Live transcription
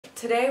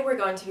Today we're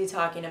going to be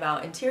talking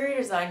about interior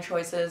design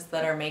choices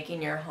that are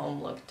making your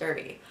home look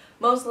dirty,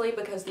 mostly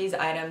because these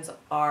items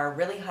are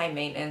really high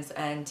maintenance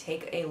and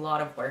take a lot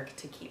of work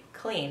to keep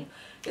clean.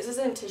 This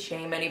isn't to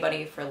shame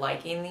anybody for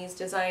liking these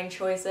design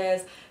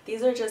choices.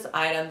 These are just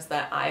items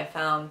that I've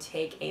found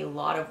take a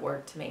lot of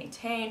work to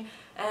maintain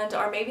and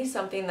are maybe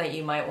something that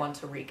you might want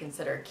to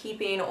reconsider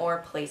keeping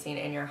or placing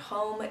in your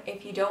home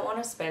if you don't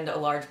want to spend a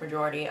large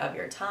majority of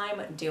your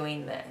time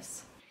doing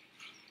this.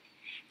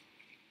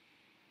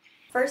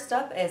 First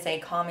up is a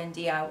common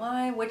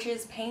DIY, which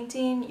is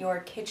painting your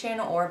kitchen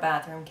or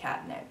bathroom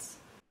cabinets.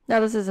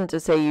 Now, this isn't to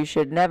say you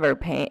should never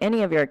paint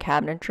any of your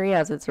cabinetry,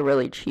 as it's a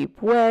really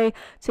cheap way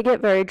to get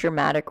very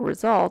dramatic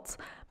results,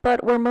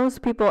 but where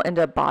most people end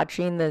up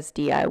botching this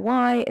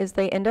DIY is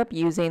they end up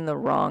using the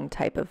wrong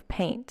type of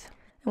paint.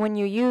 And when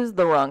you use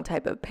the wrong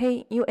type of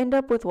paint, you end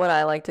up with what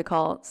I like to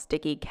call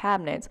sticky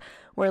cabinets,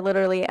 where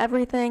literally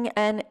everything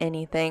and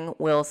anything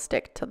will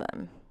stick to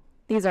them.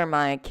 These are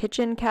my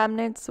kitchen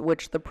cabinets,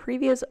 which the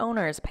previous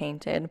owners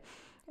painted,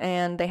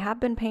 and they have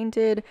been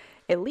painted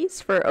at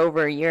least for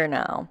over a year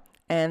now,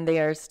 and they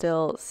are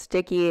still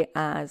sticky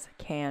as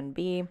can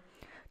be,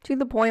 to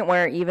the point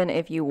where even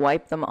if you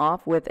wipe them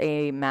off with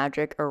a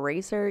magic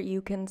eraser,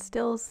 you can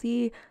still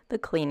see the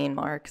cleaning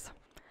marks.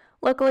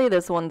 Luckily,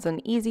 this one's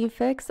an easy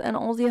fix, and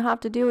all you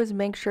have to do is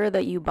make sure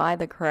that you buy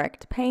the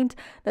correct paint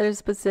that is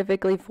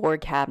specifically for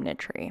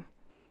cabinetry.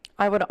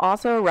 I would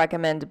also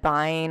recommend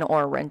buying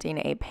or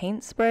renting a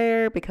paint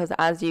sprayer because,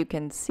 as you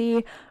can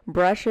see,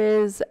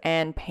 brushes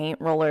and paint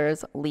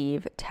rollers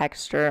leave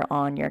texture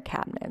on your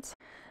cabinets.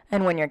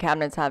 And when your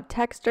cabinets have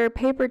texture,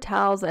 paper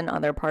towels and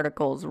other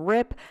particles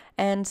rip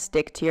and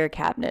stick to your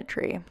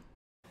cabinetry.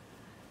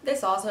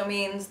 This also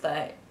means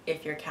that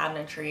if your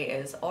cabinetry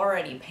is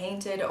already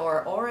painted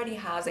or already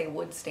has a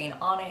wood stain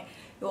on it,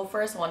 you'll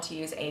first want to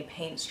use a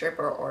paint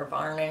stripper or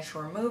varnish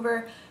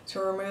remover to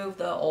remove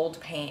the old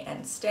paint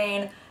and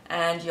stain,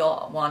 and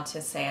you'll want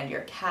to sand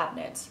your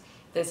cabinets.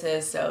 This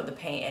is so the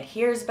paint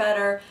adheres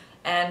better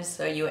and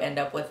so you end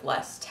up with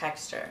less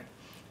texture.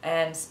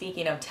 And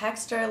speaking of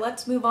texture,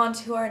 let's move on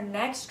to our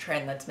next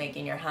trend that's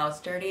making your house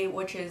dirty,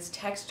 which is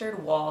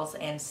textured walls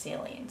and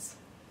ceilings.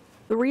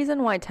 The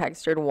reason why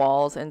textured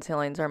walls and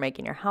ceilings are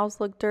making your house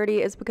look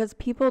dirty is because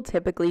people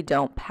typically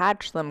don't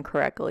patch them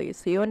correctly.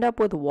 So you end up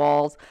with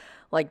walls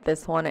like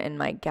this one in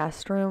my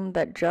guest room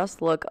that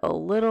just look a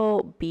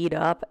little beat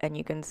up, and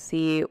you can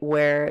see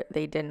where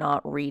they did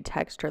not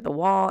retexture the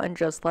wall and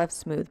just left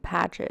smooth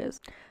patches.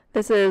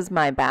 This is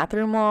my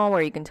bathroom wall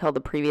where you can tell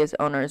the previous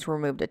owners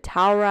removed a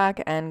towel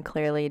rack and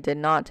clearly did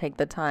not take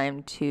the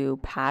time to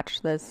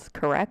patch this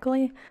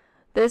correctly.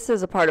 This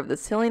is a part of the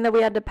ceiling that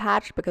we had to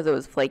patch because it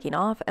was flaking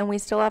off, and we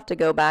still have to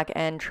go back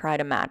and try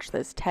to match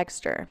this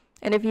texture.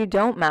 And if you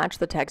don't match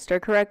the texture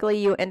correctly,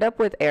 you end up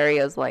with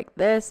areas like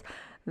this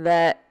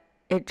that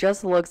it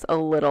just looks a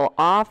little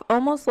off,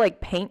 almost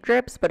like paint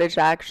drips, but it's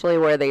actually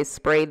where they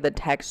sprayed the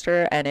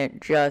texture and it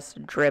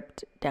just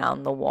dripped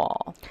down the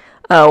wall.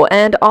 Oh,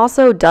 and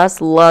also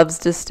dust loves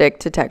to stick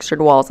to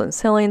textured walls and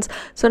ceilings,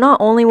 so not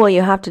only will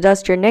you have to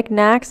dust your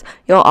knickknacks,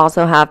 you'll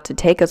also have to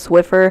take a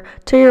Swiffer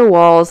to your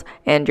walls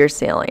and your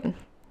ceiling.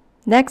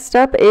 Next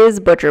up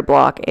is Butcher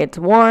Block. It's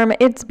warm,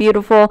 it's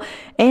beautiful,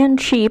 and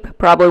cheap.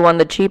 Probably one of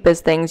the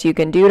cheapest things you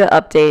can do to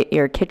update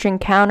your kitchen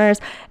counters,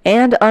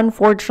 and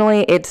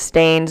unfortunately it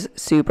stains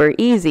super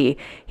easy.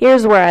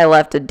 Here's where I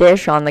left a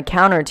dish on the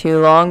counter too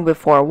long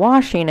before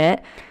washing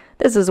it.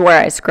 This is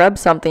where I scrubbed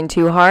something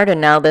too hard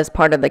and now this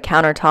part of the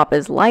countertop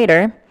is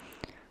lighter.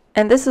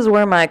 And this is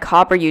where my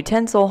copper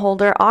utensil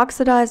holder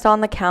oxidized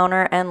on the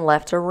counter and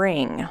left a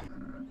ring.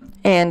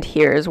 And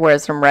here's where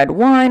some red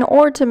wine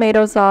or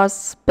tomato sauce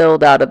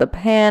spilled out of the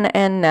pan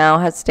and now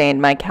has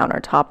stained my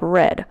countertop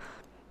red.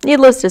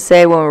 Needless to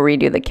say, when we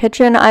redo the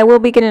kitchen, I will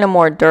be getting a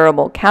more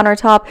durable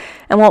countertop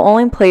and will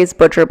only place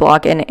Butcher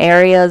Block in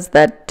areas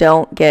that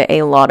don't get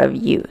a lot of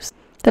use.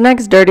 The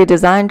next dirty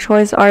design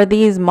choice are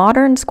these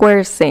modern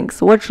square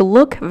sinks, which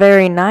look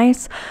very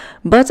nice,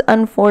 but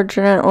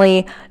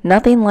unfortunately,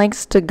 nothing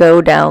likes to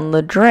go down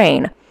the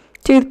drain.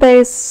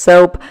 Toothpaste,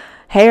 soap,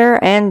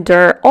 hair, and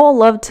dirt all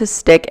love to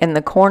stick in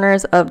the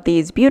corners of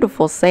these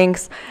beautiful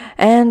sinks,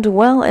 and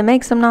well, it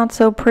makes them not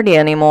so pretty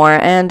anymore,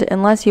 and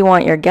unless you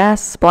want your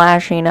guests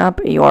splashing up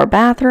your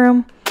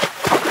bathroom,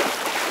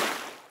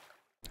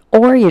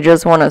 or you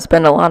just want to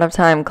spend a lot of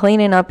time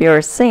cleaning up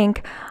your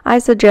sink, I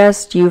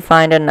suggest you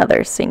find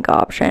another sink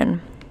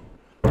option.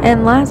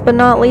 And last but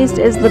not least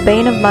is the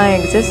bane of my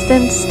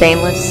existence,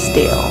 stainless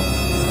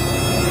steel.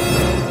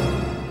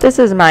 This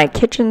is my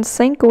kitchen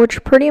sink,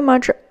 which pretty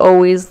much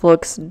always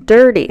looks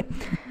dirty.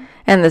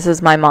 And this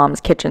is my mom's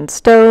kitchen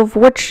stove,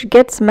 which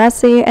gets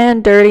messy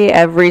and dirty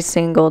every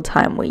single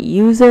time we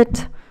use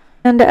it.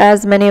 And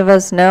as many of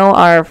us know,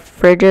 our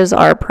fridges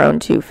are prone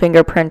to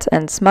fingerprints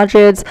and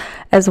smudges,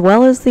 as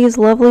well as these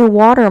lovely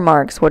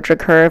watermarks which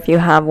occur if you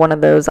have one of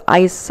those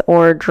ice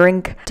or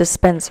drink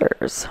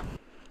dispensers.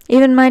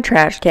 Even my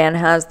trash can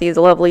has these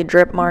lovely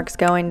drip marks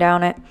going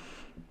down it.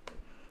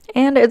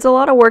 And it's a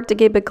lot of work to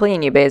keep it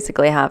clean. You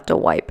basically have to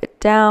wipe it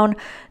down,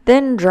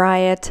 then dry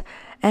it,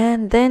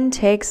 and then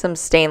take some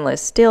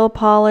stainless steel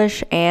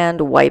polish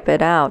and wipe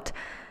it out.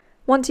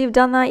 Once you've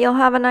done that, you'll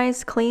have a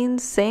nice clean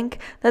sink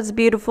that's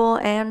beautiful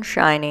and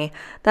shiny.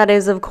 That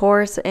is, of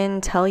course,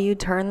 until you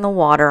turn the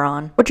water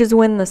on, which is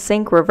when the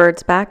sink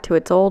reverts back to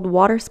its old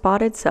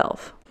water-spotted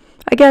self.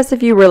 I guess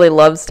if you really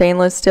love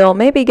stainless steel,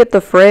 maybe get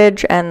the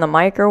fridge and the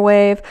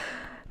microwave,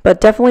 but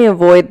definitely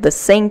avoid the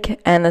sink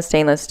and the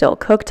stainless steel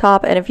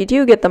cooktop. And if you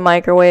do get the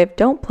microwave,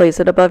 don't place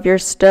it above your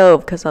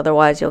stove, because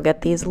otherwise you'll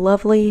get these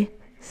lovely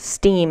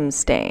steam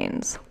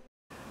stains.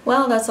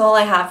 Well, that's all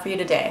I have for you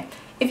today.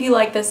 If you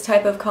like this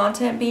type of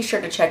content, be sure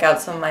to check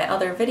out some of my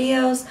other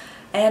videos,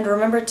 and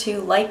remember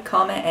to like,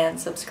 comment, and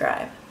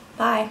subscribe.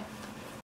 Bye!